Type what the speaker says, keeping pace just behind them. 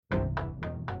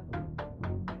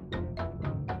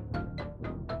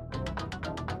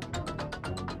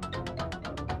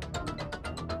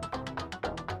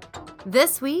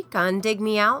This week on Dig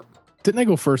Me Out. Didn't I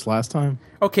go first last time?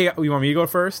 Okay, you want me to go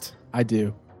first? I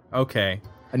do. Okay.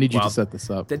 I need you to set this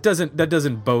up. That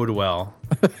doesn't bode well.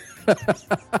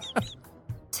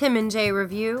 Tim and Jay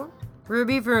review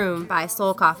Ruby Vroom by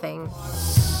Soul Coughing.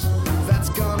 That's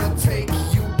gonna take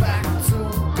you back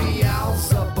to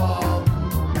Beelzebub.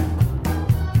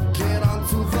 Get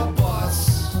onto the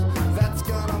bus. That's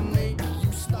gonna make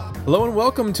you stop. Hello and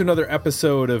welcome to another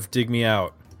episode of Dig Me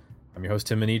Out. I'm your host,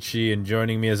 Tim Minichi, and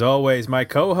joining me as always, my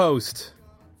co-host,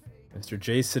 Mr.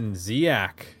 Jason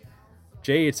Ziak.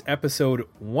 Jay, it's episode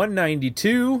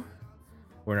 192.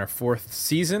 We're in our fourth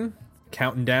season,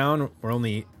 counting down. We're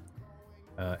only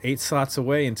 8 slots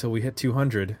away until we hit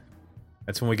 200.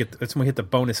 That's when we hit the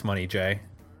bonus money, Jay.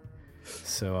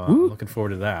 So I'm looking forward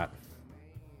to that.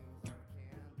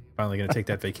 Finally going to take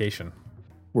that vacation.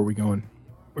 Where are we going?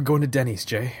 We're going to Denny's,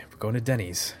 Jay. We're going to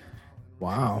Denny's.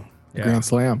 Wow. Yeah. Grand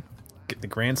Slam. Get the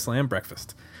Grand Slam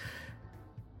breakfast.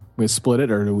 We split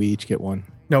it, or do we each get one?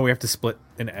 No, we have to split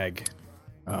an egg.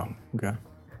 Oh, okay.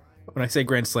 When I say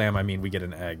Grand Slam, I mean we get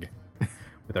an egg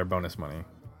with our bonus money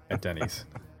at Denny's.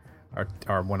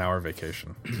 Our 1 hour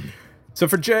vacation. So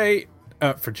for this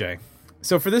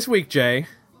week, Jay,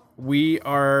 we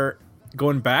are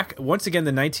going back once again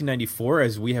to 1994,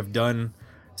 as we have done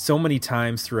so many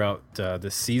times throughout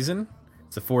this season.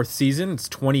 It's the fourth season. It's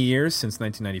 20 years since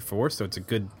 1994, so it's a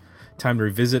good time to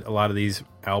revisit a lot of these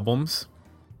albums.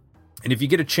 And if you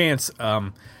get a chance,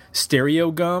 Stereo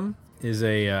Gum is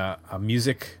a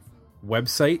music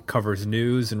website, covers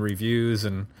news and reviews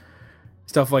and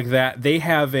stuff like that. They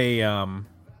have a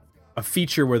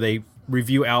feature where they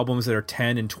review albums that are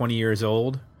 10 and 20 years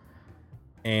old,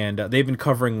 and they've been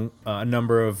covering a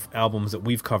number of albums that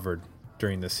we've covered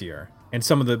during this year, and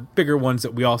some of the bigger ones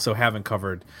that we also haven't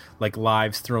covered, like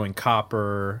Lives Throwing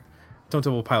Copper, Stone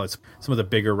Temple Pilots, some of the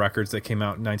bigger records that came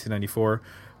out in 1994.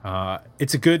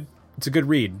 It's a good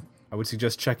read. I would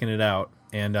suggest checking it out.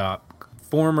 And I'm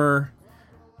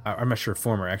not sure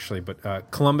former actually,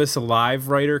 but Columbus Alive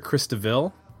writer Chris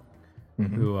DeVille,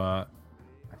 who I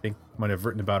think might have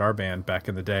written about our band back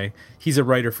in the day. He's a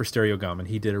writer for Stereo Gum, and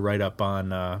he did a write-up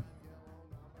on a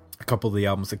couple of the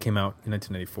albums that came out in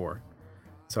 1994.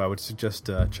 So I would suggest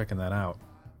checking that out.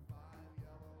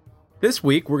 This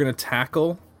week, we're going to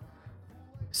tackle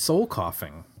Soul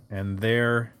Coughing and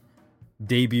their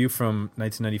debut from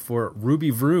 1994, Ruby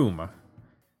Vroom.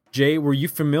 Jay, were you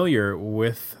familiar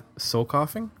with Soul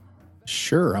Coughing?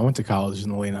 Sure. I went to college in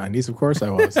the late 90s. Of course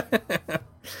I was.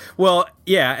 Well,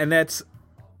 yeah, and that's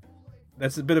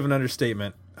a bit of an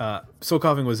understatement. Soul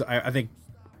Coughing was, I think,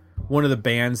 one of the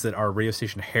bands that our radio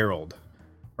station heralded.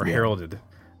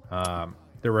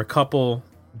 There were a couple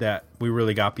that we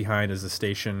really got behind as a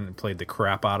station and played the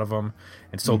crap out of them,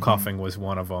 and Soul Coughing was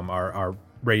one of them. Our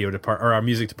radio department, or our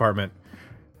music department,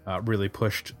 really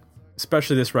pushed,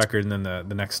 especially this record, and then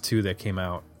the next two that came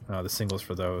out, the singles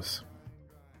for those.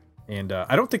 And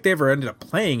I don't think they ever ended up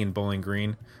playing in Bowling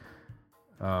Green.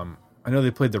 I know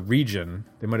they played the region.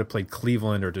 They might have played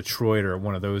Cleveland or Detroit or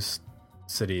one of those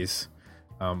cities,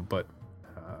 but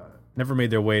never made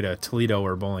their way to Toledo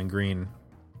or Bowling Green,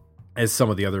 as some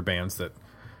of the other bands that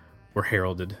were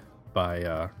heralded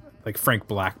by, like Frank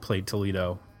Black played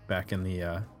Toledo back in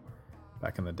the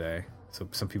day. So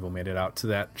some people made it out to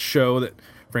that show. That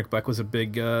Frank Black was a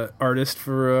big artist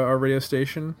for our radio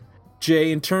station.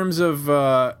 Jay, in terms of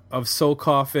Soul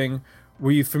Coughing,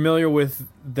 were you familiar with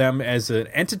them as an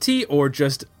entity, or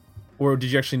did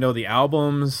you actually know the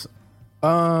albums?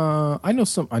 I knew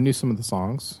some of the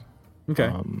songs.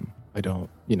 Okay. I don't,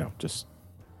 just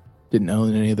didn't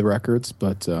own any of the records,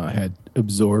 but I had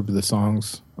absorbed the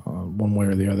songs one way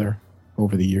or the other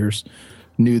over the years.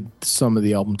 Knew some of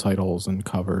the album titles and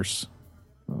covers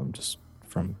just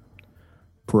from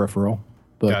peripheral.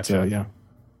 But Gotcha. Yeah.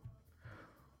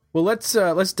 Well, let's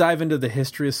dive into the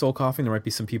history of Soul Coughing. There might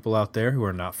be some people out there who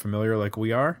are not familiar like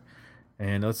we are.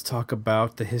 And let's talk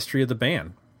about the history of the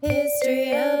band.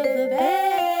 History of the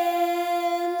band.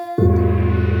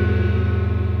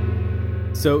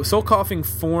 So Soul Coughing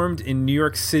formed in New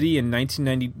York City in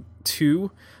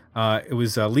 1992. It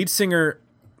was lead singer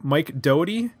Mike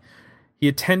Dougherty. He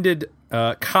attended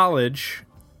college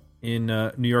in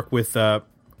New York with a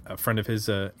friend of his,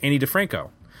 Annie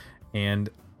DeFranco. And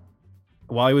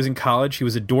while he was in college, he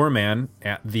was a doorman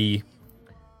at the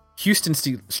Houston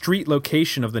Street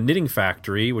location of the Knitting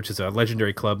Factory, which is a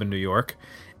legendary club in New York.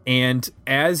 And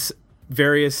as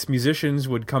various musicians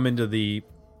would come into the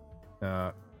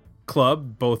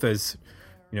club, both as,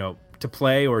 to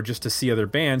play or just to see other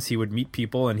bands, he would meet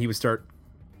people and he would start,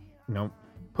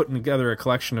 putting together a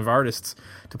collection of artists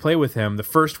to play with him. The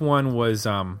first one was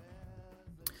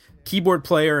keyboard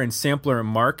player and sampler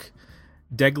Mark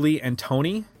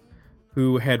Degliantoni,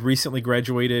 who had recently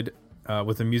graduated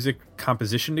with a music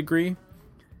composition degree,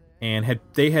 and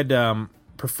they had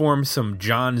performed some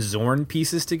John Zorn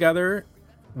pieces together,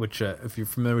 which if you're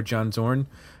familiar with John Zorn,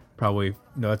 probably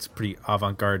know that's pretty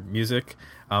avant-garde music.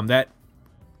 That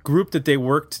group that they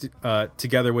worked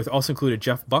together with also included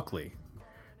Jeff Buckley.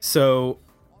 So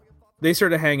they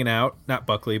started hanging out, not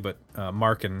Buckley, but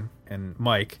Mark and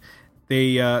Mike.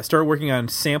 They started working on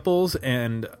samples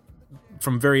and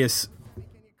from various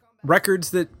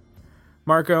records that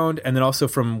Mark owned, and then also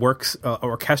from works,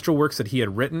 orchestral works that he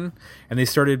had written, and they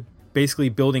started basically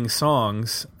building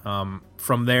songs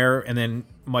from there, and then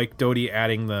Mike Doughty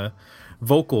adding the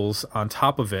vocals on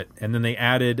top of it, and then they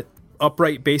added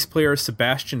upright bass player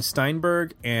Sebastian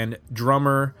Steinberg and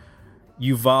drummer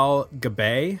Yuval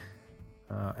Gabay,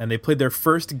 and they played their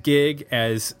first gig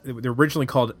as they're originally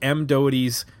called M.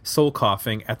 Doughty's Soul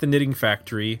Coughing at the Knitting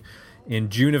Factory in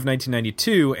June of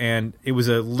 1992, and it was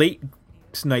a late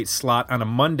night slot on a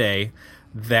Monday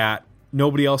that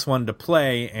nobody else wanted to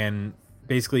play, and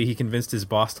basically he convinced his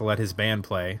boss to let his band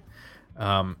play.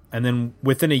 And then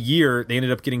within a year, they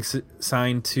ended up getting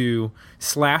signed to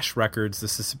Slash Records,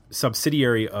 the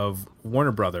subsidiary of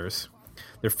Warner Brothers.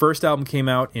 Their first album came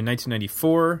out in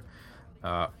 1994,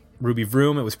 Ruby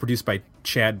Vroom. It was produced by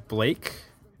Chad Blake,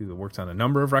 who worked on a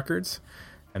number of records.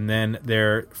 And then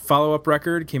their follow-up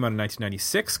record came out in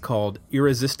 1996 called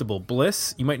Irresistible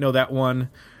Bliss. You might know that one,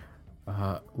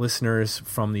 listeners,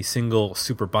 from the single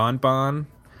Super Bon Bon.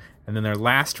 And then their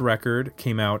last record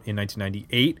came out in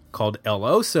 1998 called El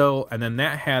Oso. And then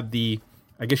that had the,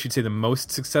 I guess you'd say, the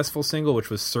most successful single, which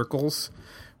was Circles,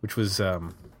 which was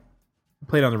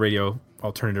played on the radio,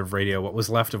 alternative radio, what was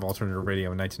left of alternative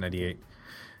radio in 1998.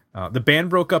 The band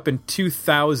broke up in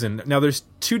 2000. Now, there's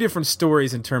two different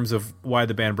stories in terms of why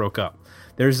the band broke up.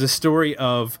 There's the story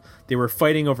of they were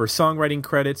fighting over songwriting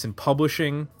credits and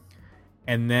publishing.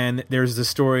 And then there's the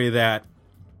story that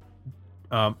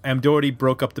M. Doughty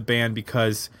broke up the band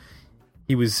because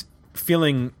he was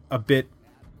feeling a bit...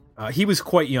 he was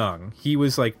quite young. He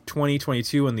was like 20,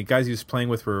 22, and the guys he was playing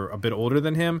with were a bit older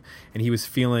than him. And he was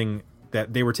feeling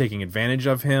that they were taking advantage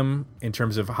of him in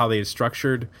terms of how they had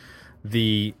structured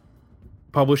the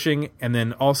publishing, and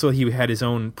then also he had his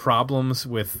own problems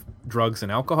with drugs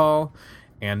and alcohol,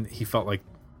 and he felt like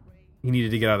he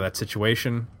needed to get out of that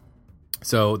situation.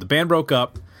 So the band broke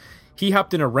up. He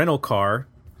hopped in a rental car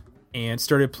and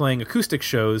started playing acoustic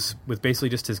shows with basically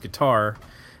just his guitar,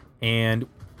 and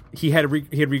he had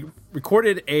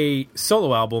recorded a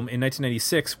solo album in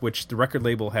 1996, which the record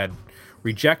label had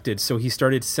rejected, so he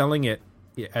started selling it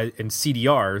in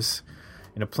CDRs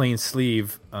in a plain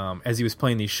sleeve as he was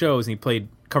playing these shows, and he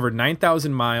covered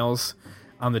 9,000 miles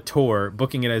on the tour,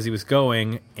 booking it as he was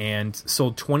going, and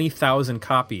sold 20,000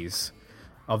 copies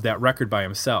of that record by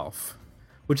himself,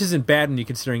 which isn't bad when you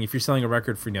considering if you're selling a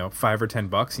record for $5 or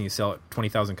 $10 and you sell it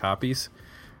 20,000 copies,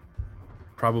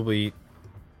 probably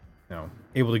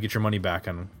able to get your money back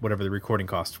on whatever the recording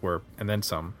costs were and then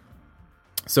some.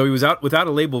 So he was out without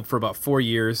a label for about 4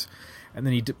 years, and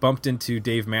then he bumped into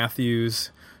Dave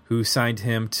Matthews, who signed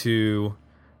him to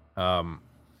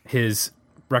his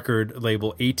record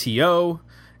label ATO,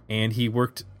 and he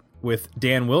worked with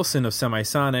Dan Wilson of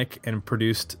Semisonic and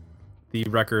produced the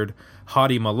record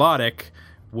Haughty Melodic,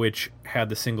 which had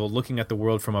the single Looking at the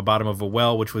World from a Bottom of a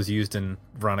Well, which was used in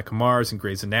Veronica Mars and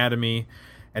Grey's Anatomy.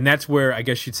 And that's where I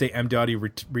guess you'd say M. Doughty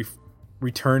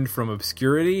returned from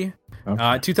obscurity.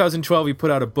 Okay. 2012, he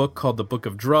put out a book called The Book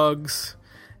of Drugs,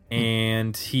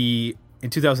 and he... in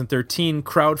 2013,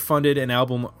 crowdfunded an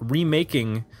album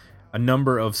remaking a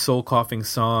number of Soul Coughing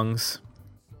songs.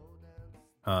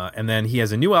 And then he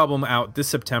has a new album out this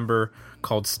September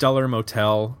called Stellar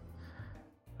Motel.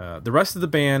 The rest of the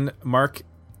band, Mark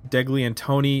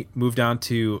Degliantoni, moved on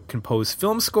to compose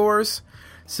film scores.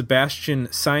 Sebastian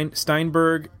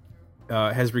Steinberg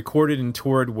has recorded and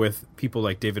toured with people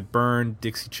like David Byrne,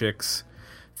 Dixie Chicks,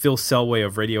 Phil Selway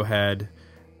of Radiohead,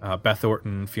 Beth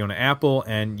Orton, Fiona Apple,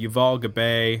 and Yuval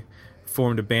Gabay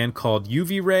formed a band called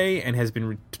UV Ray and has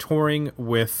been touring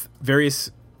with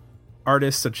various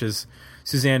artists such as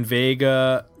Suzanne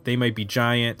Vega, They Might Be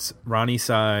Giants, Ronnie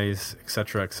Size,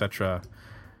 etc., etc.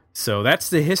 So that's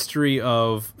the history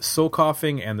of Soul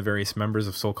Coughing and the various members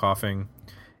of Soul Coughing.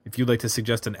 If you'd like to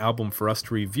suggest an album for us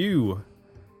to review,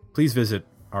 please visit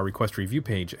our request review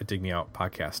page at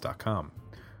digmeoutpodcast.com.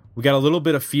 We got a little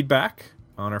bit of feedback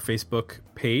on our Facebook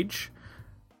page.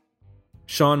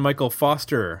 Sean Michael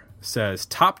Foster says,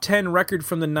 top 10 record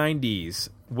from the 90s.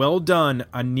 Well done,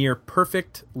 a near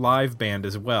perfect live band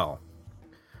as well.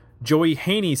 Joey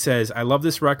Haney says, I love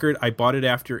this record. I bought it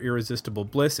after Irresistible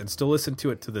Bliss and still listen to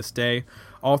it to this day.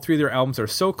 All three of their albums are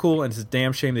so cool, and it's a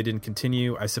damn shame they didn't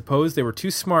continue. I suppose they were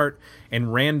too smart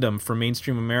and random for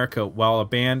mainstream America, while a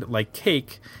band like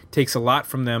Cake takes a lot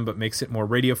from them but makes it more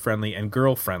radio-friendly and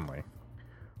girl-friendly.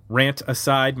 Rant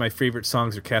aside, my favorite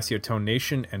songs are Cassioton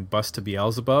Nation and Bus to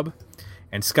Beelzebub.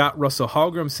 And Scott Russell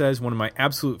Hallgrim says, one of my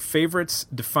absolute favorites,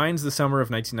 defines the summer of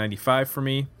 1995 for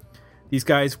me. These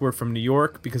guys were from New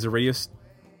York because a radio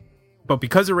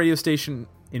station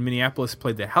in Minneapolis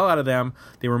played the hell out of them,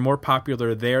 they were more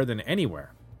popular there than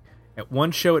anywhere. At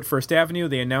one show at First Avenue,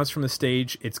 they announced from the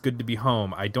stage, "It's good to be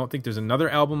home. I don't think there's another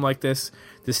album like this.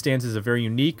 This stands as a very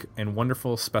unique and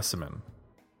wonderful specimen."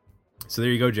 So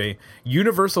there you go, Jay.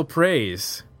 Universal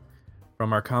praise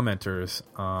from our commenters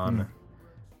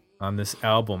on this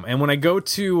album. And when I go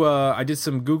to, I did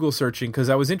some Google searching because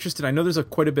I was interested. I know there's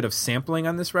quite a bit of sampling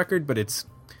on this record, but it's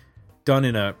done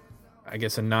in a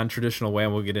non-traditional way,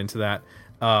 and we'll get into that.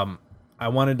 I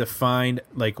wanted to find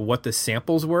like what the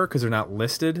samples were because they're not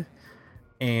listed.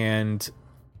 And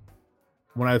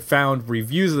when I found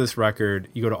reviews of this record,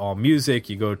 you go to AllMusic,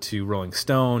 you go to Rolling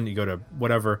Stone, you go to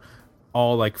whatever,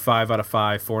 all like 5 out of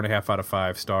 5, 4.5 out of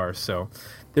 5 stars. So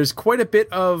there's quite a bit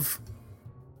of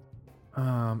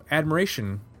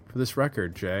admiration for this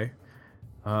record, Jay.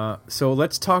 So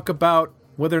let's talk about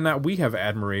whether or not we have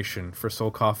admiration for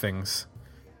Soul Coughing's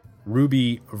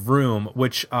Ruby Vroom,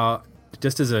 which,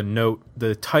 just as a note,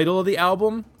 the title of the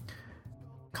album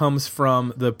comes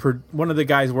from one of the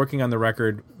guys working on the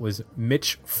record was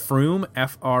Mitch Froom,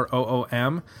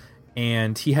 Froom,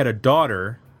 and he had a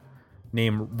daughter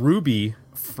named Ruby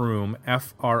Froom,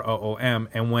 Froom,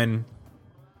 and when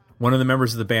one of the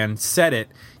members of the band said it,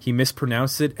 he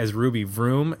mispronounced it as Ruby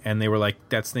Vroom, and they were like,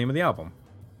 that's the name of the album.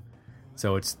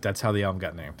 So that's how the album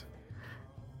got named.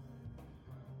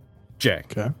 Jay.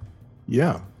 Okay.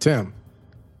 Yeah, Tim.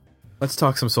 Let's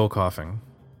talk some Soul Coughing.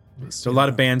 There's a lot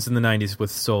of bands in the 90s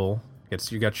with soul.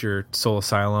 You got your Soul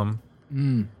Asylum,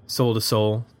 Soul to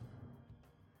Soul.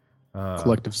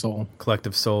 Collective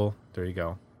Soul. There you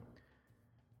go.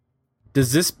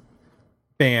 Does this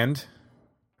band...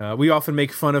 we often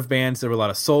make fun of bands. There were a lot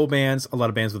of soul bands, a lot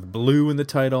of bands with blue in the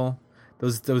title.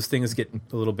 Those things get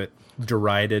a little bit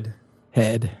derided.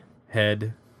 Head.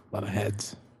 A lot of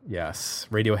heads. Yes.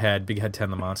 Radiohead, Big Head 10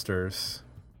 the Monsters.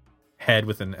 Head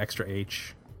with an extra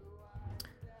H.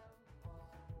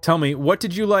 Tell me, what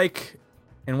did you like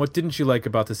and what didn't you like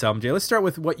about this album, Jay? Let's start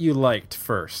with what you liked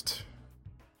first.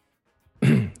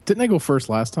 Didn't I go first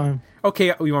last time?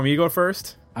 Okay, you want me to go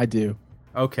first? I do.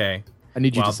 Okay. I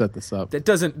need you to set this up. That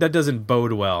doesn't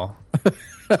bode well.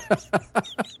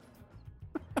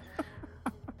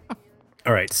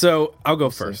 All right, so I'll go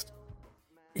first.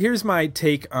 Here's my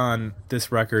take on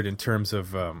this record in terms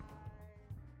of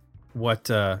what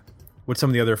some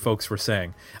of the other folks were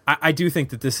saying. I do think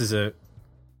that this is a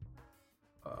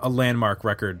landmark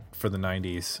record for the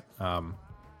 90s.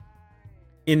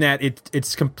 In that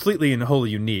it's completely and wholly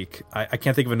unique. I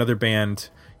can't think of another band.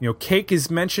 You know, Cake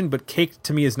is mentioned, but Cake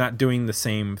to me is not doing the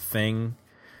same thing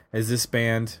as this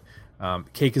band.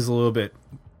 Cake is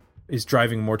is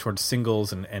driving more towards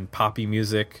singles and poppy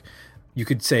music. You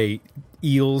could say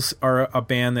Eels are a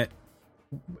band that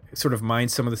sort of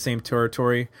mines some of the same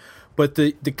territory. But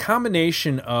the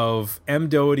combination of M.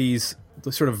 Doherty's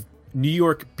sort of New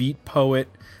York beat poet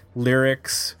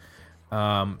lyrics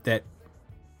that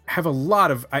have a lot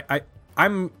of...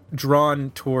 I'm drawn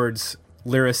towards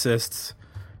lyricists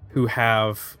who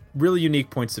have really unique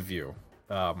points of view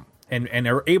and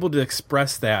are able to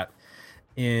express that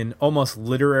in almost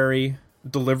literary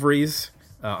deliveries.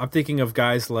 I'm thinking of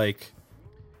guys like,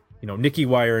 Nicky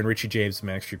Wire and Richie James from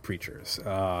Manic Street Preachers,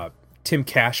 Tim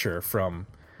Kasher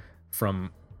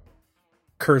from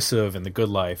Cursive and The Good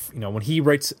Life. When he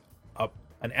writes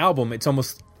an album, it's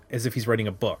almost as if he's writing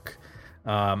a book.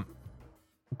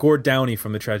 Gord Downie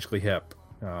from The Tragically Hip.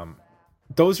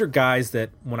 Those are guys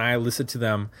that when I listen to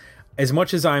them, as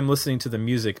much as I'm listening to the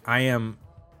music, I am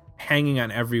hanging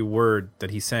on every word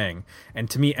that he's saying. And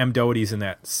to me, M. Doherty's in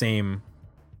that same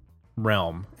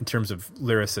realm in terms of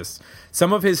lyricists.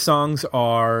 Some of his songs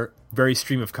are very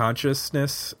stream of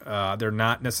consciousness. They're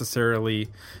not necessarily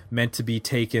meant to be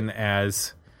taken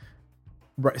as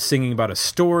singing about a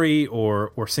story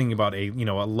or singing about a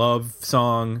love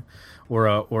song or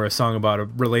a song about a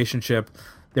relationship.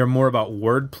 They're more about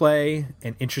wordplay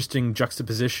and interesting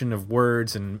juxtaposition of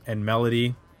words and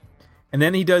melody. And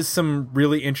then he does some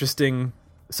really interesting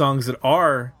songs that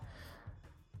are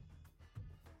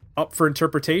up for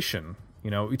interpretation.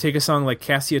 You take a song like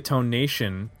Cassioton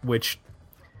Nation, which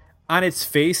on its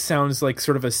face sounds like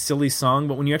sort of a silly song,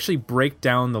 but when you actually break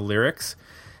down the lyrics,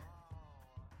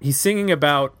 he's singing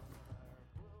about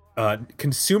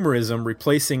consumerism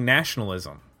replacing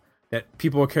nationalism, that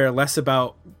people care less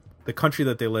about the country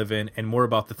that they live in and more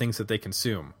about the things that they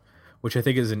consume, which I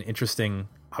think is an interesting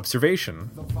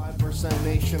observation. The 5%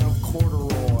 nation of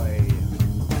corduroy.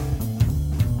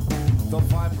 The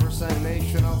 5%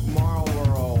 nation of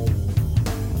Marlboro.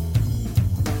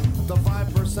 The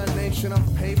 5% nation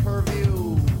of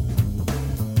pay-per-view.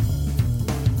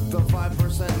 The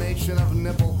 5% nation of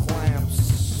nipple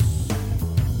clamps.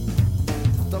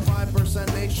 The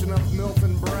 5% nation of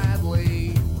Milton Bradley.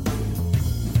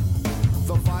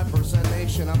 The 5%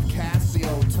 nation of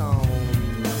Casio tone.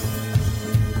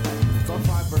 The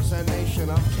 5% nation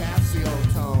of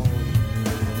Casio tone.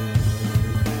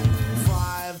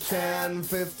 5, 10,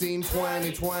 15,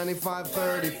 20, 25,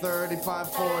 30,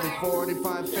 35, 40,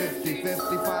 45, 50,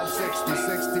 55, 60,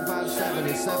 65,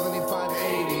 70, 75,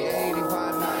 80,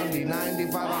 85, 90,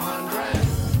 95,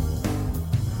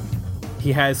 100.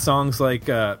 He has songs like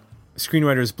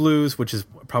Screenwriter's Blues, which is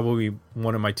probably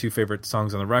one of my two favorite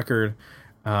songs on the record,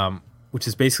 which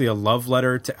is basically a love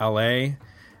letter to LA,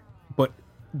 but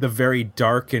the very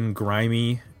dark and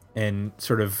grimy and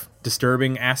sort of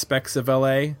disturbing aspects of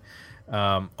LA,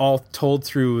 all told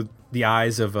through the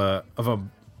eyes of a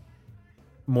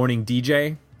morning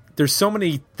DJ. There's so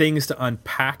many things to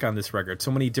unpack on this record, so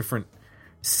many different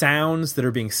sounds that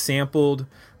are being sampled,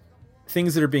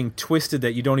 things that are being twisted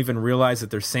that you don't even realize that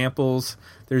they're samples.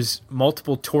 There's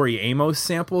multiple Tori Amos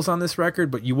samples on this record,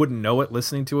 but you wouldn't know it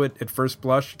listening to it at first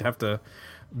blush. You'd have to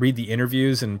read the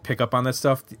interviews and pick up on that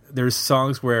stuff. There's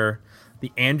songs where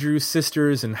the Andrews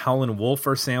Sisters and Howlin' Wolf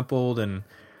are sampled, and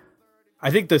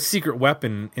I think the secret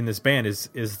weapon in this band is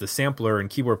the sampler and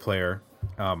keyboard player,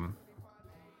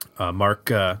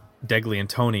 Mark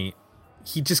Degliantoni.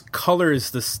 He just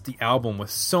colors the album with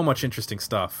so much interesting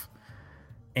stuff.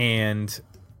 And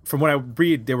from what I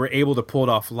read, they were able to pull it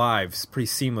off live pretty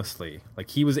seamlessly. Like,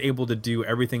 he was able to do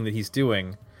everything that he's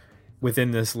doing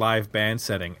within this live band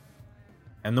setting.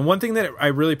 And the one thing that I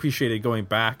really appreciated going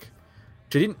back,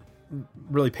 which I didn't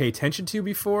really pay attention to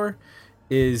before,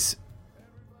 is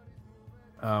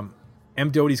M.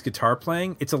 Doty's guitar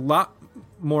playing. It's a lot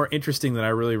more interesting than I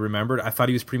really remembered. I thought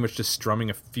he was pretty much just strumming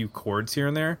a few chords here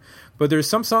and there, but there's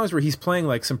some songs where he's playing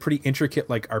like some pretty intricate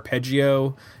like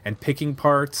arpeggio and picking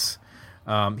parts.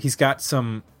 He's got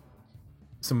some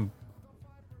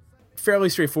fairly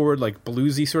straightforward like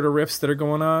bluesy sort of riffs that are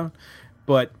going on,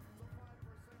 but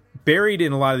buried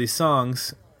in a lot of these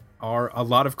songs are a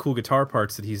lot of cool guitar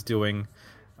parts that he's doing,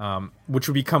 which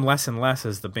would become less and less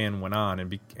as the band went on,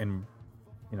 and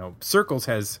you know, Circles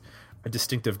has a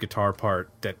distinctive guitar part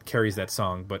that carries that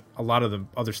song, but a lot of the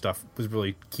other stuff was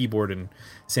really keyboard and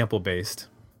sample based.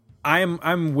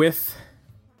 I'm with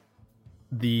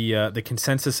the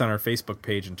consensus on our Facebook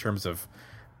page in terms of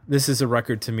this is a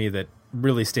record to me that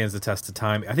really stands the test of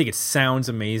time. I think it sounds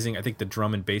amazing. I think the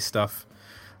drum and bass stuff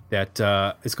that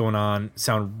is going on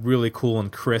sound really cool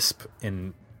and crisp,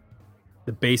 and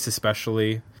the bass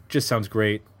especially just sounds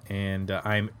great. And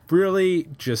I'm really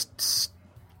just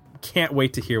can't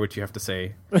wait to hear what you have to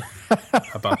say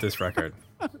about this record.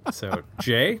 So,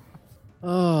 Jay?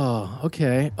 Oh,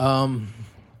 okay.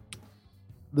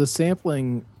 The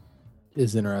sampling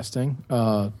is interesting.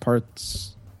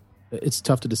 Parts, it's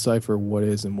tough to decipher what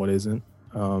is and what isn't.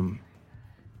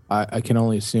 I can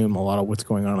only assume a lot of what's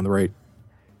going on the right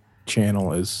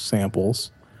channel is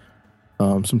samples.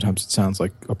 Sometimes it sounds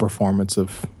like a performance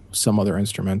of some other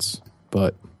instruments,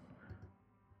 but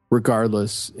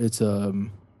regardless, it's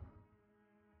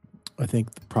I think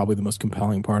probably the most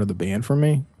compelling part of the band for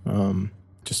me,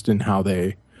 just in how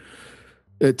they,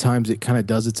 at times it kind of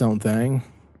does its own thing,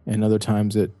 and other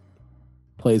times it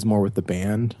plays more with the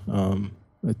band.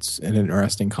 It's an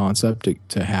interesting concept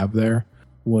to have there.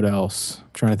 What else? I'm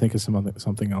trying to think of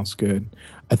something else good.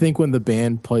 I think when the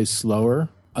band plays slower,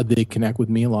 they connect with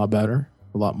me a lot better,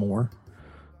 a lot more.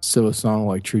 So a song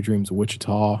like True Dreams of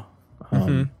Wichita,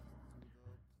 and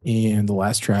the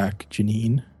last track,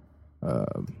 Janine,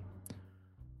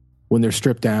 when they're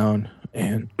stripped down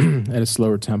and at a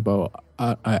slower tempo,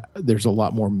 there's a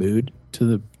lot more mood to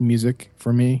the music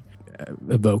for me. It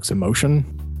evokes emotion.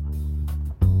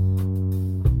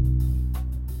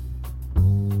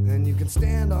 And you can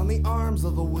stand on the arms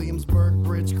of the Williamsburg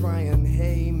Bridge crying,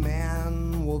 hey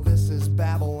man, well this is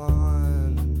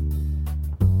Babylon.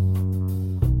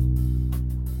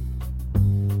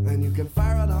 And you can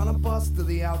fire it on a bus to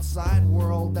the outside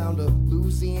world, down to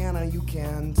Louisiana, you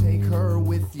can take her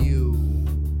with you.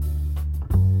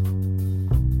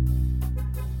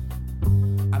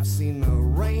 I I've seen the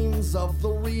reins of the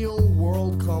real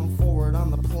world come forward on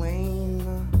the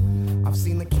plain. I've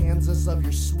seen the Kansas of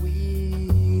your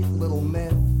sweet little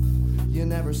myth. You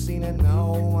never seen it,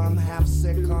 no. I'm half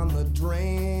sick on the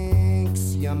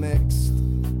drinks you mixed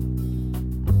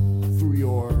through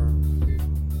your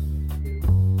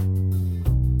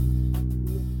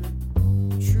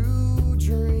true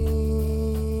dreams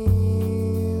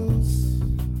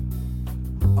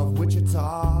of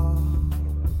Wichita.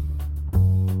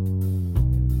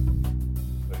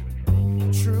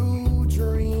 True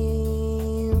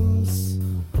dreams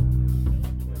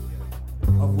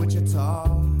of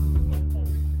Wichita.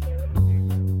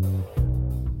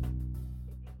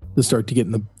 To start to get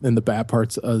in the bad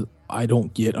parts, I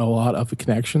don't get a lot of a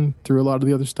connection through a lot of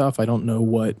the other stuff. I don't know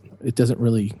what it doesn't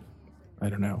really. I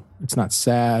don't know. It's not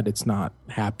sad. It's not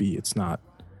happy. It's not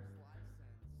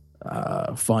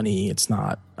funny. It's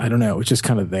not. I don't know. It's just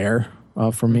kind of there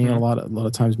for me a lot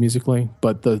of times musically.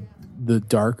 But the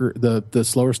darker, the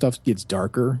slower stuff gets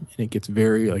darker and it gets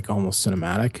very like almost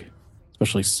cinematic.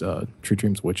 Especially True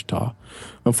Dreams Wichita.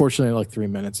 Unfortunately, like 3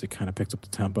 minutes, it kind of picks up the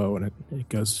tempo and it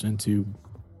goes into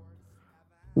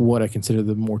what I consider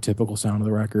the more typical sound of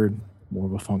the record, more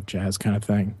of a funk jazz kind of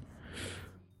thing.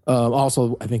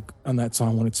 Also, I think on that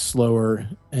song, when it's slower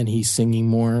and he's singing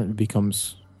more, it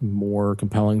becomes more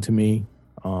compelling to me.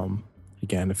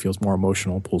 Again, it feels more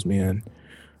emotional, pulls me in.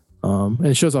 And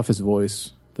it shows off his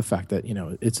voice, the fact that, you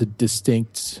know, it's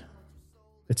definitely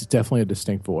a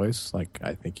distinct voice. Like,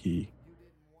 I think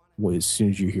as soon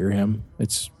as you hear him,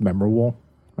 it's memorable.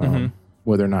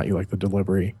 Whether or not you like the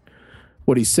delivery.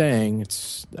 What he's saying,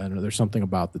 I don't know, there's something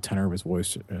about the tenor of his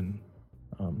voice and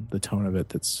the tone of it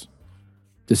that's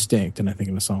distinct. And I think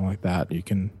in a song like that, you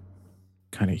can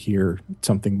kind of hear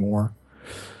something more.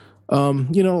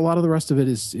 You know, a lot of the rest of it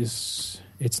is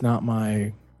it's not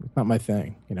my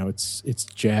thing. You know, it's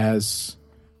jazz,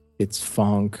 it's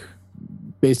funk,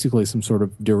 basically some sort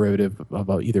of derivative of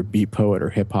either beat poet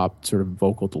or hip hop sort of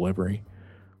vocal delivery.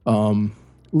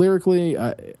 Lyrically,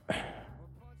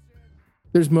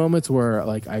 there's moments where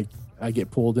like I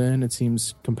get pulled in, it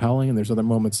seems compelling, and there's other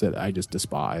moments that I just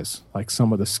despise, like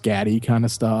some of the scatty kind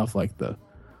of stuff, like the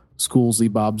schoolsy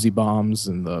bobsy bombs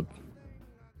and the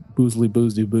boozly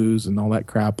boozy booze and all that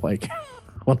crap. Like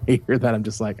when I hear that, I'm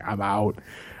just like, I'm out.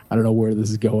 I don't know where this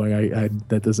is going. I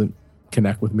that doesn't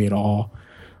connect with me at all.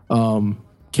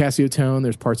 Casio tone,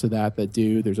 there's parts of that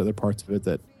do. There's other parts of it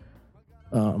that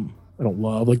I don't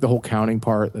love, like the whole counting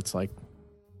part. That's like,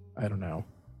 I don't know.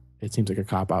 It seems like a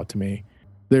cop-out to me.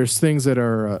 There's things that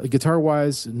are,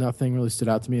 guitar-wise, nothing really stood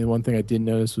out to me. And one thing I did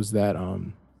notice was that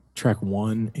track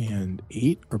 1 and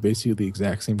 8 are basically the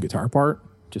exact same guitar part,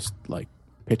 just like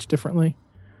pitched differently.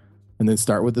 And then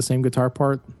start with the same guitar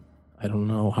part. I don't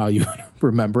know how you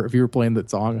remember, if you were playing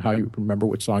that song, how you remember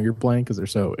which song you're playing, because they're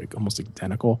so almost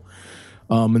identical.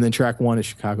 And then track 1 is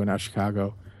Chicago, Now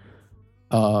Chicago.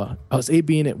 I was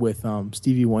A-B'ing it with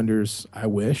Stevie Wonder's I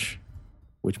Wish,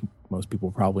 which most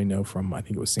people probably know from, I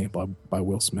think it was sampled by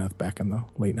Will Smith back in the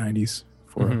late 90s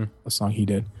for a song he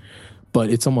did. But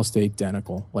it's almost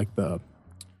identical, like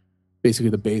basically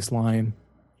the bass line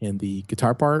and the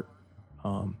guitar part.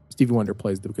 Stevie Wonder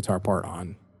plays the guitar part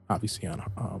obviously on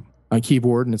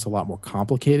keyboard, and it's a lot more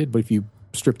complicated. But if you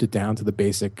stripped it down to the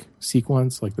basic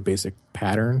sequence, like the basic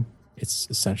pattern, it's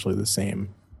essentially the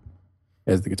same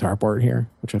as the guitar part here,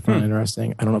 which I found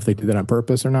interesting. I don't know if they did that on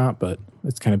purpose or not, but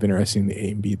it's kind of interesting, the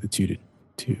A and B, the two to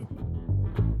two.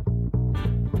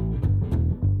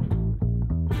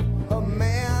 A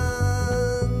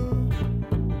man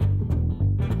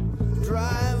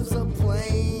drives a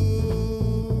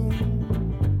plane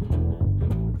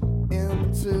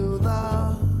into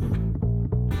the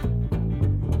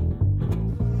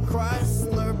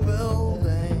Chrysler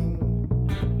building.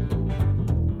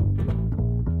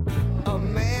 A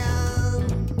man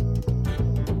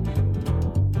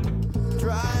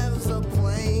drives a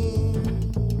plane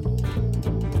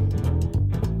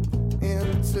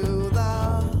into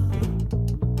the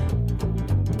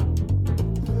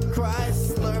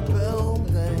Chrysler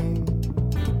building.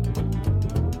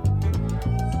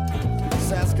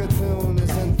 Saskatoon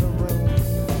is in the room.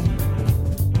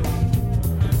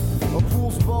 A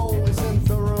Pools Bowl is in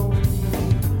the room.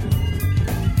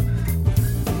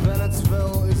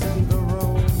 Bennettsville is in the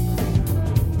room.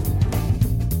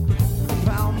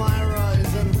 Palmyra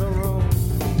is in the room.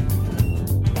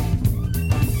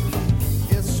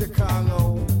 It's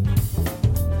Chicago.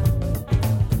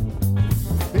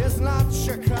 It's not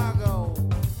Chicago.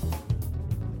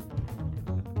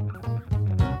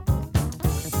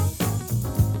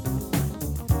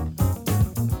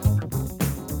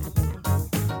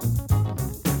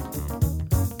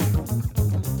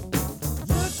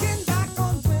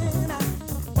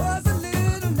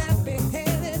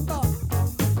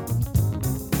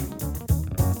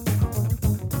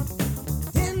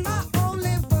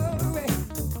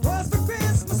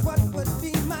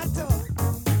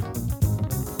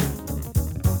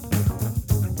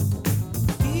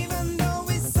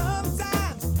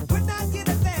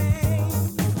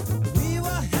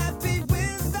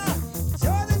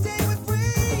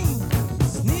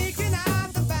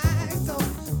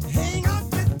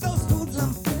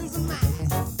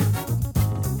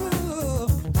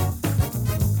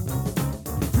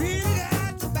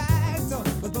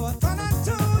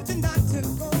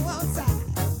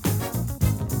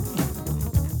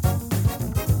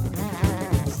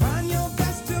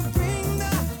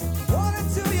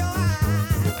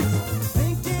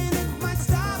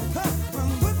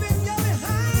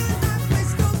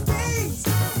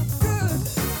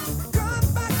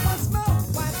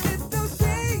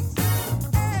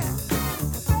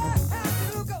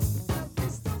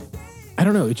 I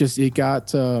don't know. It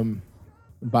got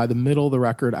by the middle of the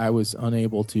record, I was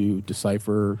unable to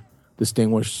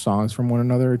distinguish songs from one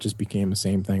another. It just became the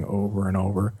same thing over and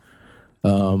over.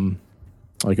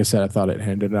 Like I said, I thought it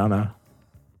ended on a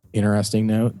interesting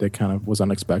note that kind of was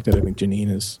unexpected. I think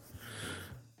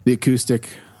the acoustic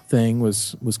thing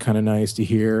was kind of nice to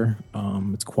hear.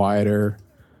 It's quieter.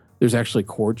 There's actually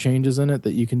chord changes in it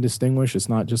that you can distinguish. It's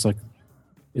not just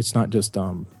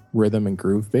rhythm and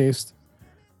groove based,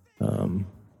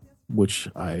 which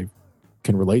I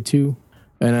can relate to.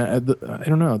 And I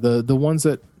don't know, the ones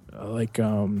that like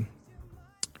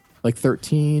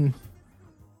 13,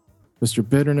 Mr.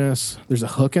 Bitterness, there's a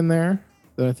hook in there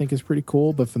that I think is pretty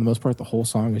cool, but for the most part the whole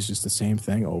song is just the same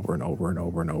thing over and over and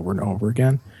over and over and over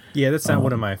again. Yeah, that's not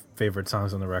one of my favorite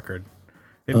songs on the record.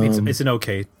 It's an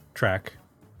okay track.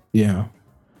 Yeah.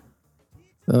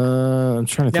 I'm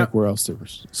trying to think where else there were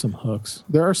some hooks.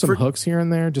 There are some hooks here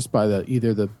and there just by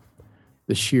either the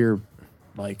sheer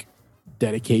like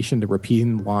dedication to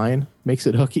repeating the line makes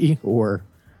it hooky, or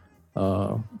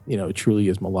it truly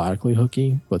is melodically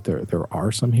hooky, but there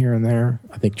are some here and there.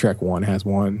 I think track 1 has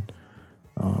one.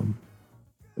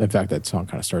 In fact, that song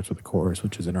kind of starts with a chorus,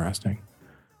 which is interesting.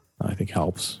 I think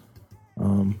helps.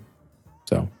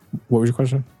 So what was your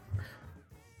question?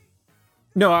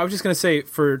 No, I was just going to say,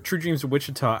 for True Dreams of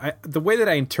Wichita, the way that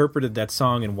I interpreted that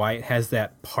song and why it has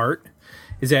that part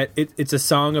is that it's a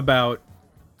song about,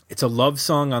 it's a love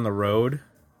song on the road,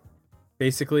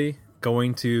 basically,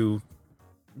 going to,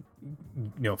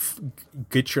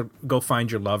 go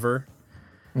find your lover.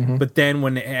 Mm-hmm. But then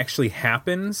when it actually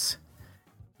happens,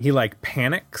 he like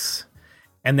panics,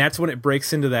 and that's when it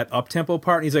breaks into that up-tempo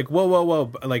part. And he's like, whoa.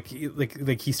 Like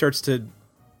he starts to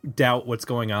doubt what's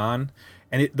going on.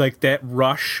 And it like that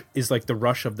rush is like the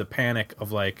rush of the panic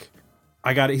of like,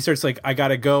 he starts like, I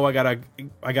gotta go. I gotta,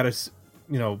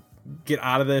 get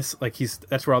out of this. Like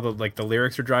that's where all the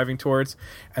lyrics are driving towards.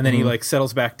 And then he like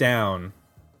settles back down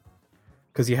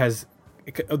because he has,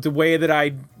 the way that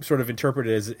I sort of interpret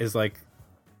it is like,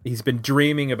 he's been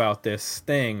dreaming about this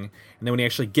thing. And then when he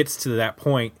actually gets to that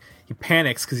point, he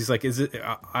panics because he's like,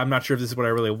 I'm not sure if this is what I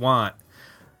really want.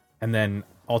 And then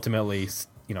ultimately,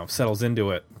 settles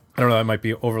into it. I don't know, that might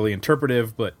be overly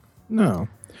interpretive, but no,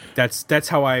 that's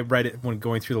how I read it when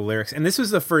going through the lyrics. And this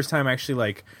was the first time I actually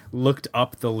like looked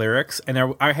up the lyrics,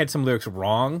 and I had some lyrics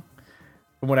wrong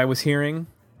from what I was hearing,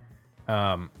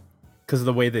 because of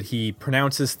the way that he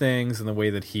pronounces things and the way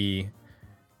that he,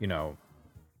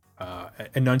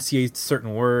 enunciates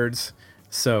certain words.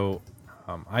 So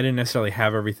I didn't necessarily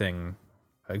have everything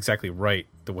exactly right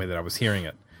the way that I was hearing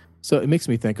it. So it makes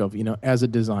me think of, as a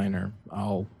designer,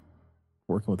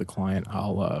 working with a client,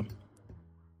 I'll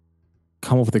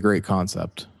come up with a great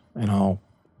concept and I'll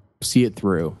see it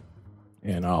through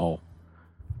and I'll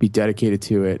be dedicated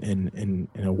to it. And in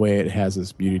a way, it has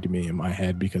this beauty to me in my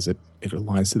head because it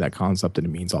aligns to that concept and it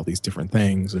means all these different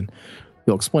things. And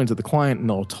you'll explain to the client and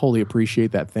they'll totally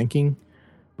appreciate that thinking.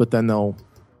 But then they'll,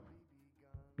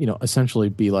 essentially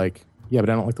be like, yeah, but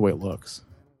I don't like the way it looks.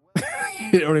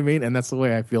 You know what I mean? And that's the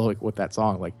way I feel like with that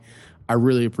song. Like, I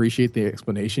really appreciate the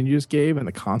explanation you just gave and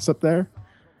the concept there.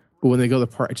 But when they go to the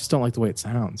part, I just don't like the way it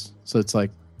sounds. So it's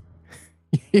like,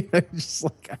 just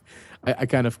like I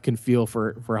kind of can feel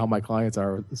for how my clients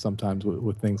are sometimes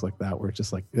with things like that, where it's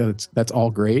just like, that's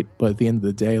all great. But at the end of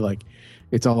the day, like,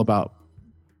 it's all about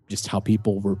just how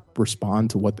people respond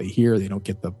to what they hear. They don't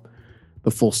get the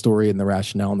full story and the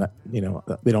rationale, and that, they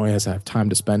don't always have time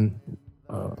to spend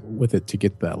with it to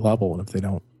get to that level. And if they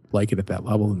don't like it at that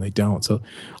level, then they don't. So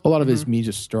a lot of it is me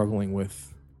just struggling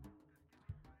with,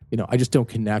 I just don't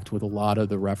connect with a lot of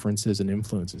the references and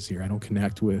influences here. I don't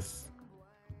connect with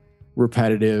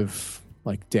repetitive,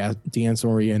 like dance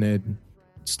oriented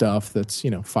stuff that's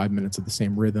 5 minutes of the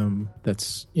same rhythm.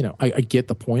 That's I get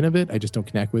the point of it. I just don't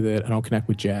connect with it. I don't connect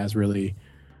with jazz really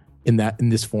in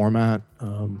this format.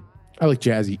 I like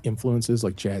jazzy influences,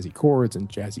 like jazzy chords and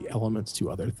jazzy elements to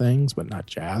other things, but not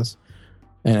jazz.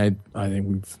 And I think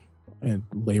we've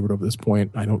labored over this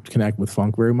point. I don't connect with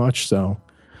funk very much, so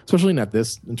especially not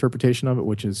this interpretation of it,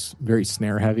 which is very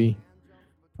snare heavy.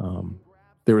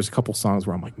 There was a couple songs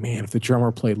where I'm like, man, if the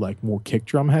drummer played like more kick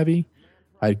drum heavy,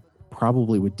 I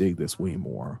probably would dig this way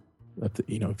more.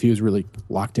 If he was really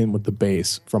locked in with the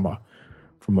bass from a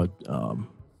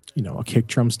kick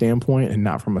drum standpoint and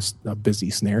not from a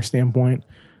busy snare standpoint,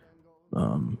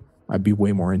 I'd be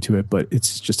way more into it. But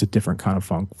it's just a different kind of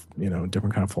funk,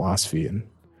 different kind of philosophy, and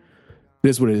it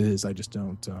is what it is. I just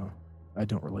don't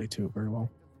relate to it very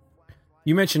well.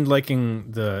 You mentioned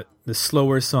liking the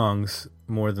slower songs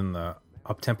more than the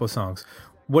up-tempo songs.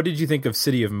 What did you think of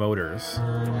City of Motors?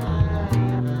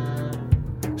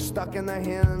 Stuck in the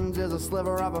hinge is a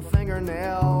sliver of a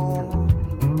fingernail.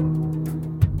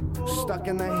 Stuck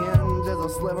in the hinge is a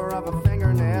sliver of a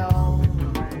fingernail.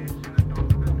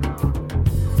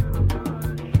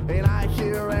 And I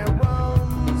hear a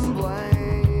rumbling.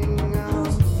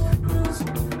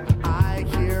 I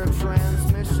hear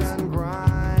transmission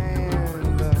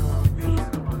grind.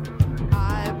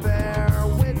 I bear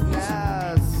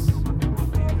witness.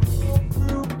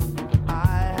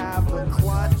 I have the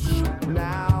clutch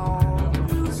now.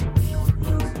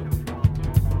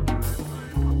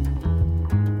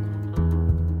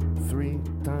 3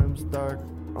 times dirt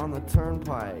on the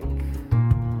turnpike.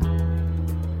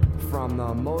 From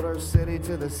the Motor City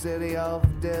to the city of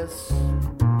Dis.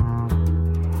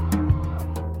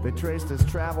 They traced his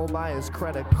travel by his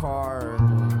credit card.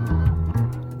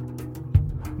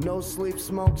 No sleep,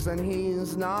 smokes, and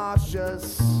he's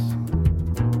nauseous.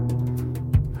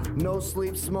 No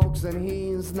sleep, smokes, and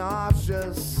he's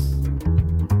nauseous.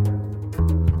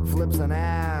 Flips an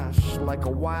ash like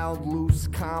a wild loose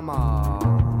comma.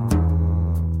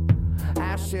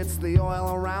 Ash hits the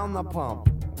oil around the pump.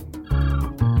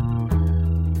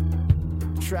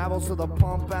 Travels to the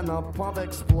pump and the pump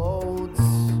explodes.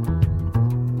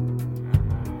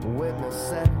 Witness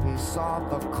said he saw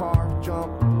the car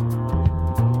jump.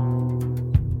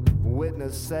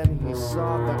 Witness said he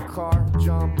saw the car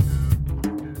jump.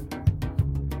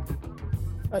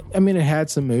 I mean, it had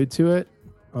some mood to it.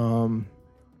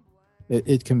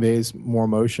 It conveys more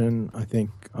emotion. I think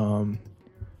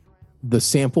the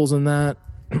samples in that,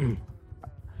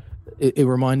 it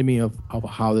reminded me of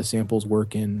how the samples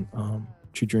work in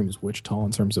True Dreams Wichita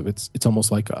in terms of it's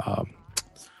almost like a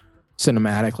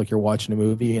cinematic, like you're watching a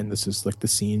movie and this is like the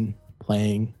scene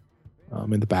playing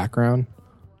in the background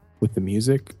with the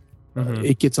music. Mm-hmm.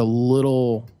 It gets a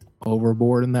little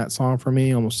overboard in that song for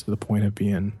me, almost to the point of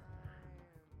being,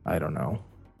 I don't know,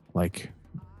 like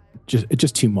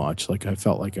just too much. Like I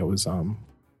felt like I was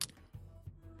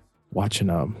watching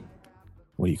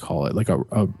what do you call it? Like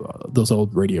those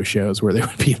old radio shows where they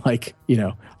would be like, you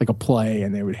know, like a play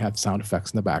and they would have sound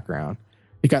effects in the background.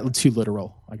 It got too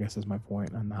literal, I guess is my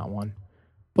point on that one.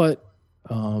 But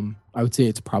I would say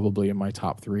it's probably in my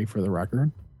top 3 for the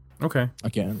record. Okay.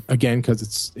 Again, because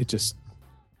it's just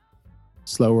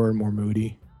slower and more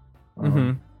moody.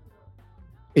 Mm-hmm.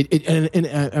 And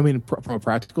I mean, from a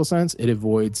practical sense, it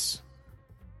avoids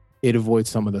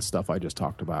some of the stuff I just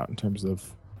talked about in terms of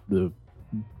the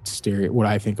what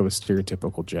I think of as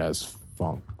stereotypical jazz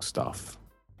funk stuff.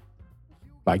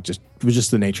 Like it was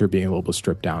just the nature of being a little bit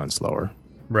stripped down and slower.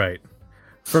 Right.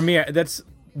 For me, that's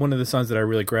one of the songs that I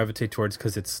really gravitate towards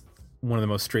because it's one of the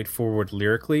most straightforward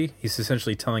lyrically. He's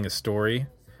essentially telling a story,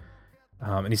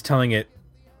 and he's telling it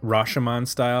Rashomon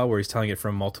style, where he's telling it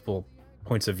from multiple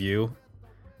points of view,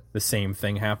 the same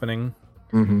thing happening,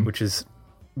 mm-hmm. which is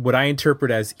what I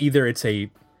interpret as either it's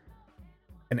an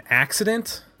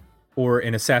accident or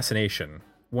an assassination,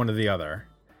 one or the other.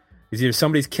 It's either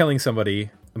somebody's killing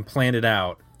somebody and planned it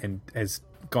out and has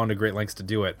gone to great lengths to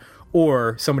do it,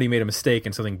 or somebody made a mistake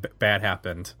and something bad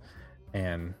happened,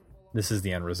 and this is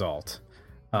the end result.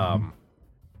 Mm-hmm.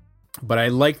 But I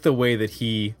like the way that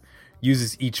he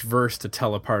uses each verse to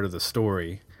tell a part of the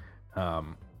story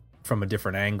from a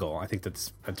different angle. I think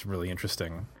that's really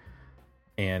interesting.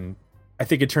 And I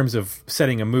think in terms of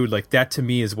setting a mood, like that to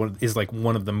me is like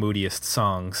one of the moodiest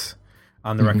songs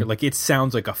on the mm-hmm. record. Like it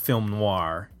sounds like a film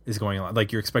noir is going on.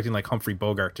 Like you're expecting like Humphrey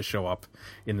Bogart to show up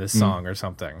in this song or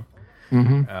something.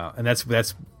 Mm-hmm. And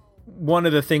that's one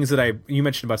of the things that you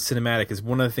mentioned about cinematic is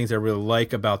one of the things I really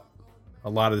like about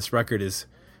a lot of this record is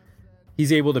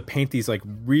he's able to paint these like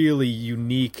really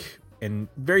unique and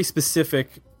very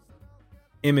specific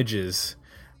images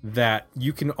that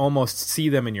you can almost see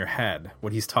them in your head,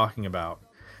 what he's talking about.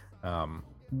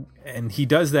 And he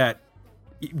does that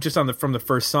just from the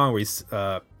first song where he's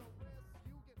I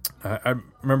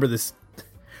remember this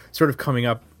sort of coming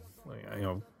up, you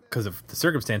know, because of the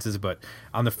circumstances, but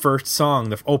on the first song,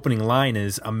 the opening line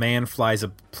is a man flies a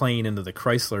plane into the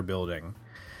Chrysler building.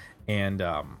 And,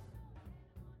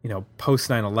 you know, post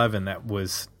 9/11, that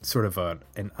was sort of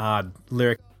an odd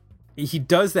lyric. He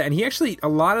does that. And he actually, a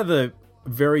lot of the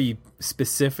very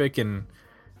specific and,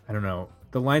 I don't know,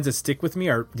 the lines that stick with me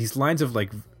are these lines of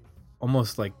like,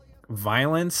 almost like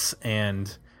violence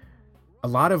and a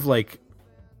lot of like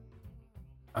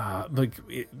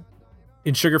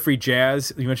in Sugar Free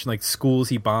Jazz, you mentioned like schools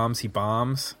he bombs.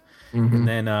 Mm-hmm. And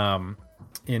then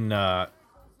in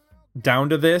Down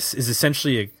to This is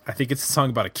essentially, I think it's a song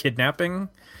about a kidnapping.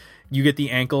 You get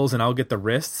the ankles and I'll get the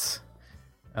wrists.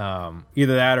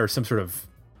 Either that or some sort of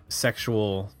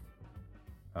sexual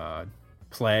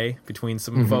play between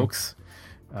some mm-hmm. folks.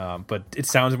 but it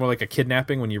sounds more like a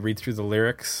kidnapping when you read through the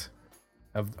lyrics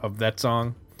of that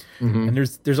song. Mm-hmm. And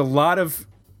there's a lot of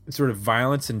sort of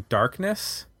violence and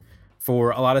darkness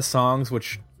for a lot of songs,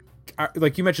 which are,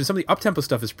 like you mentioned, some of the up-tempo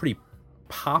stuff is pretty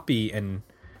poppy and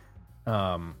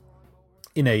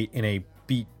in a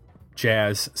beat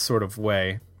jazz sort of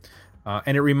way.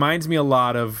 And it reminds me a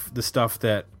lot of the stuff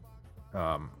that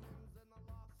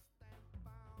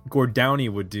Gord Downie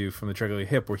would do from the Treacherly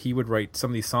Hip, where he would write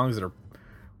some of these songs that are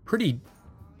pretty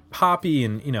poppy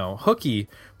and, hooky,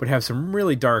 but have some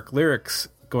really dark lyrics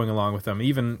going along with them.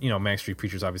 Even, Manic Street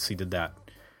Preachers obviously did that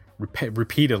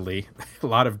repeatedly. A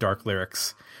lot of dark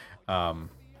lyrics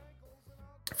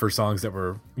for songs that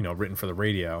were, written for the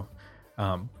radio.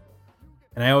 And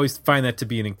I always find that to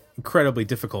be an incredibly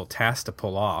difficult task to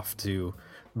pull off, to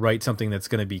write something that's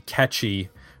going to be catchy,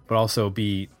 but also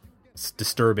be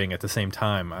disturbing at the same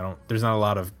time. There's not a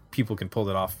lot of people can pull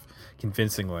that off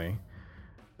convincingly.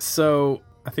 So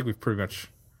I think we've pretty much,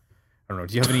 I don't know.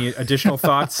 Do you have any additional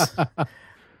thoughts? Do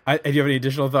you have any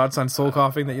additional thoughts on Soul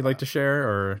Coughing that you'd like to share,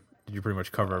 or did you pretty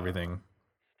much cover everything?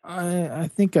 I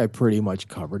think I pretty much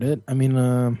covered it. I mean,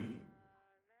 a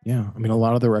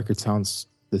lot of the record sounds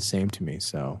the same to me.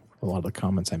 So a lot of the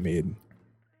comments I made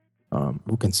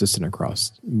were consistent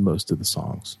across most of the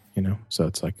songs, So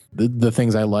it's like the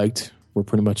things I liked were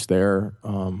pretty much there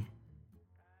on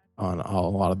a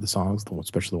lot of the songs,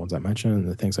 especially the ones I mentioned, and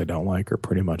the things I don't like are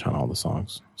pretty much on all the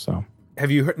songs. So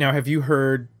have you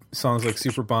heard songs like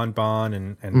Super Bon Bon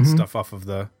and Mm-hmm. stuff off of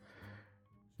do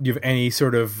you have any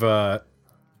sort of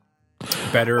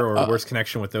better or worse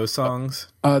connection with those songs?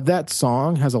 That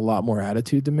song has a lot more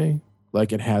attitude to me.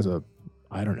 Like it has a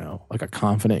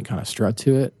confident kind of strut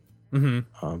to it.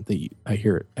 Mm-hmm.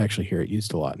 I actually hear it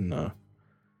used a lot in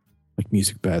like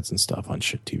music beds and stuff on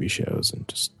TV shows, and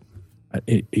just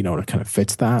it kind of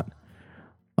fits that.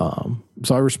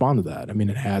 So I respond to that. I mean,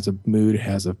 it has a mood, it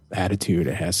has a attitude,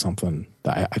 it has something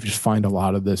that I just find a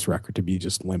lot of this record to be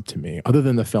just limp to me. Other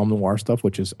than the film noir stuff,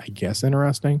 which is, I guess,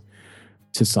 interesting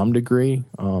to some degree,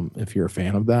 if you're a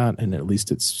fan of that, and at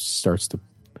least it starts to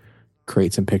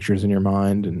create some pictures in your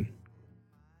mind. And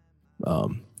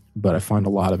but I find a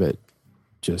lot of it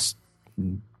just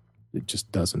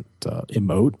doesn't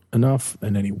emote enough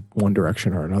in any one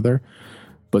direction or another.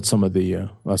 But some of the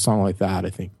a song like that, I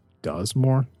think, does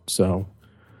more. So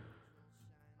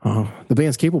the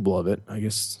band's capable of it. I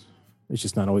guess it's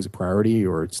just not always a priority,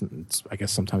 or it's I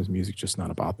guess sometimes music's just not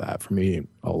about that. For me,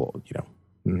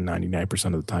 99%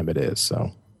 of the time it is.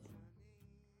 So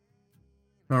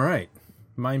all right,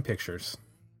 mind pictures.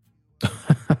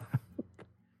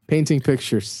 Painting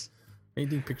pictures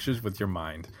with your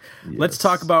mind. Yes. Let's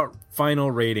talk about final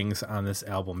ratings on this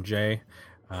album, Jay.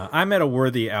 I'm at a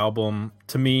worthy album.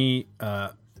 To me,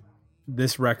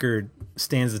 this record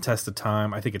stands the test of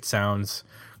time. I think it sounds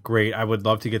great. I would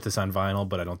love to get this on vinyl,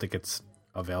 but I don't think it's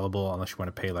available unless you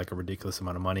want to pay like a ridiculous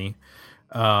amount of money.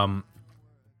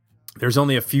 There's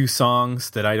only a few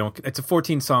songs that it's a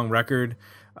 14-song record.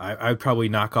 I would probably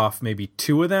knock off maybe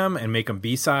 2 of them and make them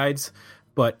B-sides.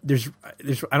 But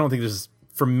I don't think there's,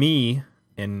 for me,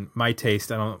 in my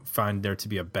taste, I don't find there to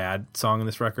be a bad song in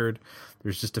this record.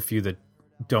 There's just a few that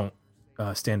don't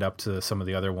stand up to some of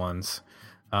the other ones.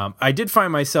 I did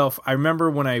find myself, I remember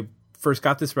when I first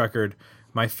got this record,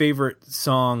 my favorite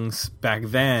songs back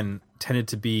then tended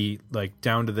to be like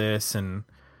Down to This and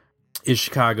Is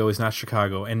Chicago, Is Not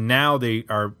Chicago. And now they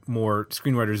are more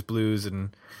Screenwriter's Blues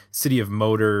and City of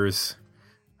Motors,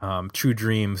 True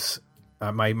Dreams.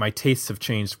 My tastes have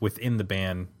changed within the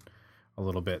band a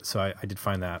little bit. So I did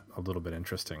find that a little bit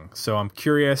interesting. So I'm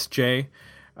curious, Jay,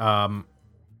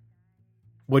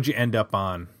 what'd you end up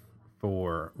on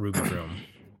for Ruby Room?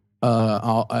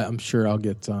 I'm sure I'll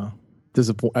get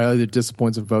either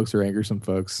disappoint some folks or anger some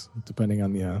folks, depending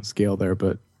on the scale there.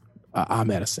 But I'm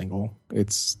at a single.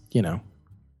 It's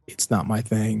it's not my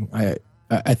thing.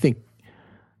 I think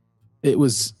it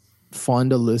was fun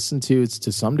to listen to. It's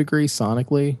to some degree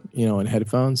sonically, in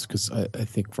headphones, because I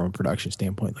think from a production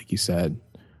standpoint, like you said,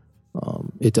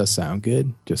 it does sound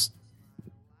good. Just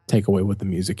take away what the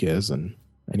music is and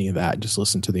any of that. Just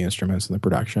listen to the instruments and the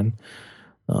production.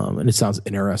 And it sounds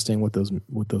interesting with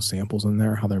those samples in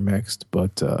there, how they're mixed.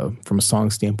 But from a song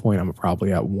standpoint, I'm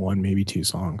probably at 1, maybe 2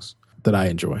 songs that I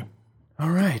enjoy. All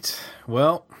right.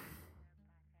 Well,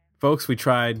 folks, we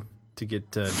tried to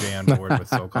get Jay on board with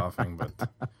Soul Coughing, but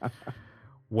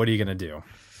what are you going to do?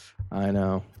 I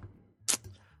know.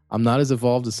 I'm not as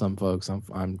evolved as some folks.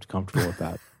 I'm comfortable with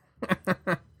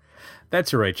that.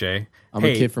 That's all right, Jay. I'm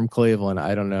a kid from Cleveland.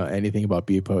 I don't know anything about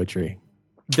beat poetry.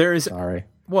 Sorry.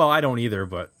 Well, I don't either,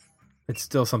 but it's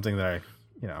still something that I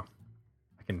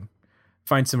can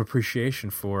find some appreciation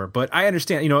for. But I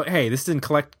understand, hey, this didn't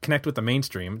connect with the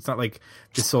mainstream. It's not like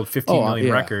this sold 15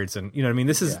 million records, and you know what I mean.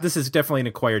 This is definitely an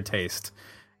acquired taste.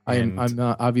 I'm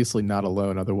not, obviously not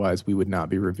alone. Otherwise, we would not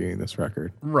be reviewing this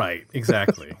record. Right?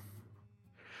 Exactly.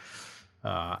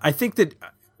 I think that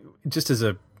just as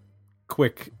a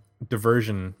quick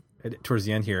diversion towards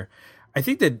the end here, I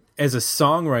think that as a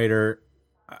songwriter,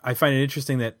 I find it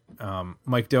interesting that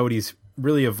Mike Doughty's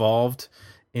really evolved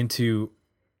into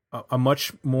a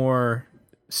much more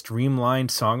streamlined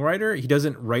songwriter. He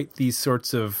doesn't write these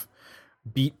sorts of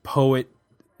beat poet,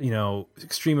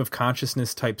 stream of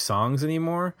consciousness type songs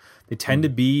anymore. They tend to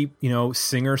be,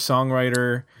 singer,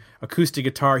 songwriter, acoustic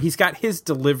guitar. He's got his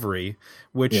delivery,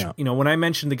 which, when I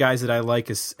mention the guys that I like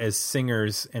as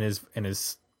singers and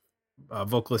as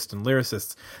vocalists and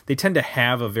lyricists, they tend to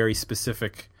have a very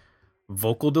specific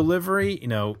vocal delivery.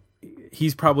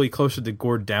 He's probably closer to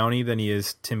Gord Downie than he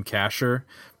is Tim Kasher,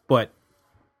 but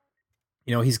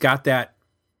he's got that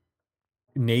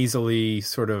nasally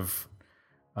sort of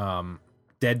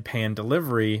deadpan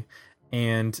delivery,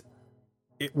 and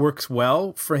it works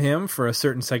well for him for a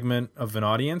certain segment of an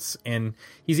audience, and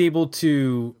he's been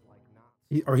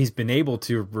able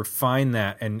to refine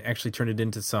that and actually turn it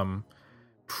into some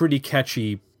pretty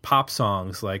catchy pop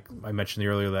songs, like I mentioned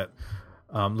earlier, that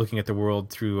looking at the world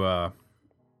through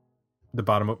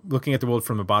looking at the world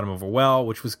from the bottom of a well,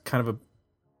 which was kind of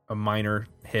a minor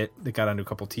hit that got onto a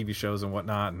couple TV shows and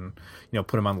whatnot, and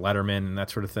put him on Letterman and that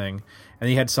sort of thing. And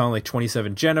he had a song like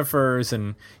 27 Jennifers,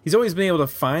 and he's always been able to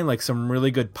find like some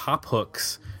really good pop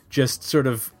hooks, just sort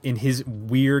of in his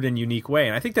weird and unique way.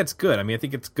 And I think that's good. I mean, I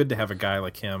think it's good to have a guy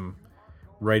like him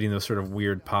writing those sort of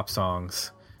weird pop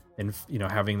songs, and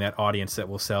having that audience that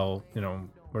will sell,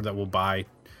 or that will buy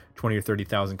 20 or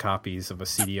 30,000 copies of a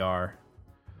CDR.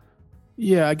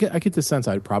 Yeah, I get the sense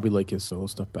I'd probably like his solo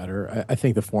stuff better. I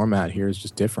think the format here is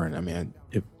just different. I mean,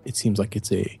 it seems like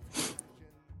it's a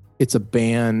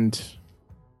band,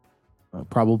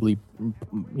 probably,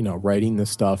 writing this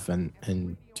stuff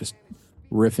and just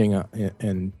riffing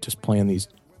and just playing these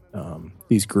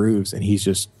grooves, and he's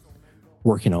just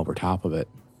working over top of it.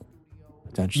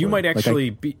 Potentially, you might actually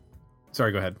be.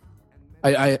 Sorry, go ahead.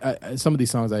 I some of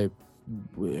these songs it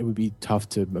would be tough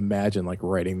to imagine like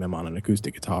writing them on an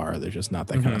acoustic guitar. They're just not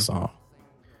that kind of song.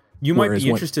 You might be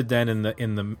interested then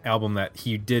in the album that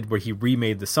he did where he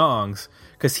remade the songs,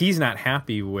 because he's not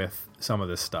happy with some of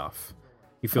this stuff.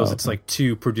 He feels it's like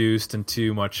too produced and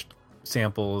too much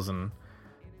samples, and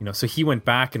so he went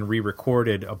back and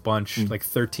re-recorded a bunch, like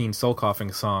 13 Soul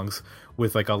Coughing songs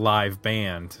with like a live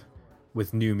band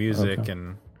with new music,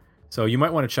 and so you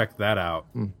might want to check that out.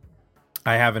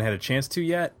 I haven't had a chance to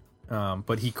yet.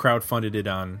 But he crowdfunded it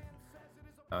on,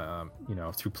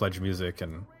 through Pledge Music,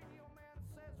 and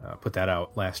put that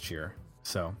out last year.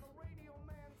 So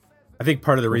I think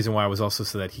part of the reason why was also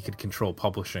so that he could control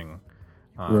publishing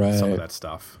on some of that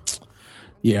stuff.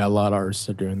 Yeah, a lot of artists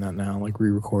are doing that now, like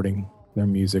re-recording their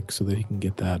music so that he can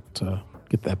get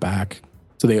that back.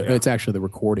 So it's actually the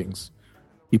recordings.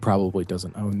 He probably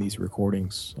doesn't own these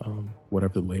recordings.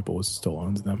 Whatever the label is still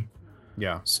owns them.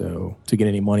 Yeah. So to get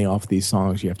any money off these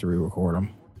songs, you have to re-record them.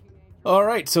 All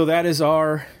right. So that is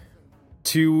our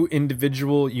two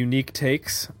individual unique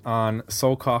takes on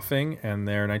Soul Coughing and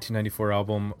their 1994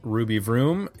 album Ruby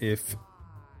Vroom. If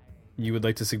you would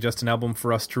like to suggest an album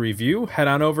for us to review, head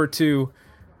on over to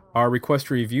our request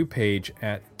review page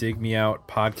at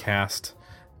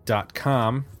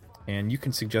digmeoutpodcast.com, and you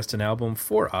can suggest an album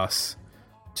for us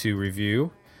to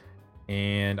review.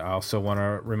 And I also want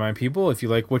to remind people, if you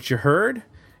like what you heard,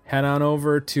 head on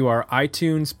over to our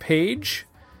iTunes page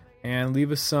and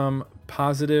leave us some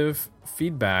positive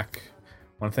feedback.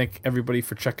 I want to thank everybody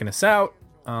for checking us out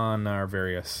on our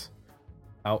various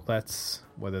outlets,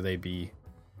 whether they be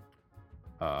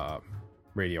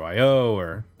Radio IO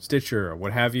or Stitcher or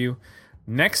what have you.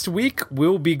 Next week,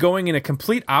 we'll be going in a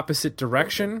complete opposite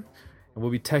direction. And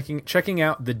we'll be checking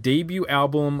out the debut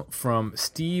album from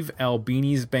Steve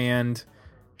Albini's band,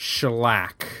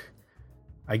 Shellac.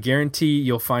 I guarantee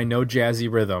you'll find no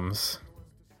jazzy rhythms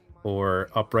or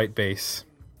upright bass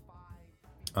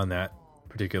on that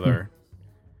particular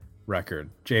record.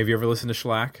 Jay, have you ever listened to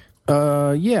Shellac?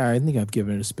 Yeah, I think I've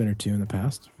given it a spin or two in the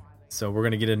past. So we're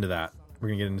going to get into that. We're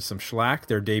going to get into some Shellac,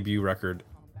 their debut record,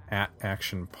 At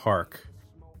Action Park.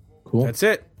 Cool. That's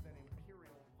it.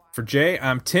 For Jay,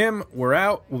 I'm Tim. We're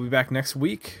out. We'll be back next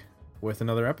week with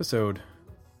another episode.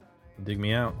 Dig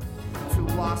me out. To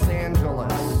Los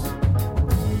Angeles.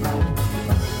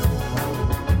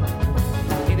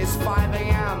 It is 5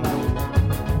 a.m.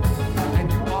 and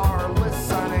you are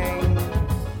listening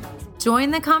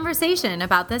Join the conversation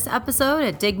about this episode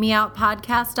at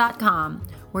digmeoutpodcast.com,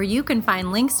 where you can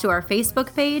find links to our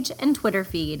Facebook page and Twitter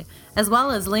feed, as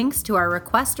well as links to our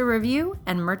Request a Review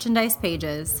and merchandise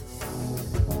pages.